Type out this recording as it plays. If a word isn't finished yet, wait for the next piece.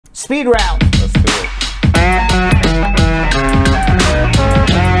Speed round. Let's do it.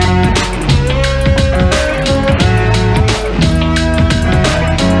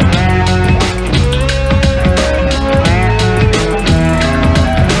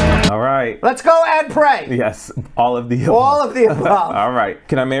 All right. Let's go and pray. Yes, all of the above. All of the above. All right.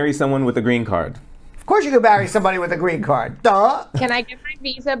 Can I marry someone with a green card? Of course you can marry somebody with a green card. Duh. Can I get my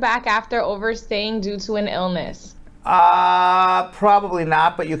visa back after overstaying due to an illness? Probably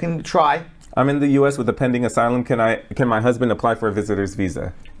not, but you can try. I'm in the U.S. with a pending asylum. Can my husband apply for a visitor's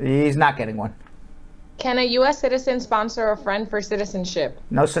visa? He's not getting one. Can a U.S. citizen sponsor a friend for citizenship?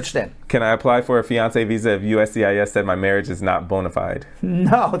 No such thing. Can I apply for a fiancé visa if USCIS said my marriage is not bona fide?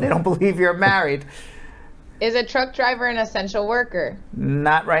 No, they don't believe you're married. Is a truck driver an essential worker?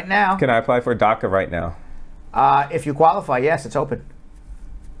 Not right now. Can I apply for DACA right now? If you qualify, yes, it's open.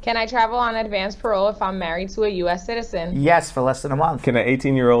 Can I travel on advanced parole if I'm married to a U.S. citizen? Yes, for less than a month. Can an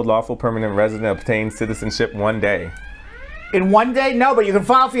 18-year-old lawful permanent resident obtain citizenship one day? In one day? No, but you can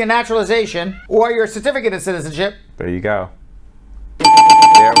file for your naturalization or your certificate of citizenship. There you go. There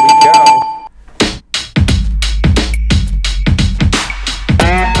we go.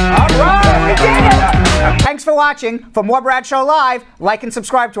 All right, we did it! Thanks for watching. For more Brad Show Live, like and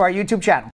subscribe to our YouTube channel.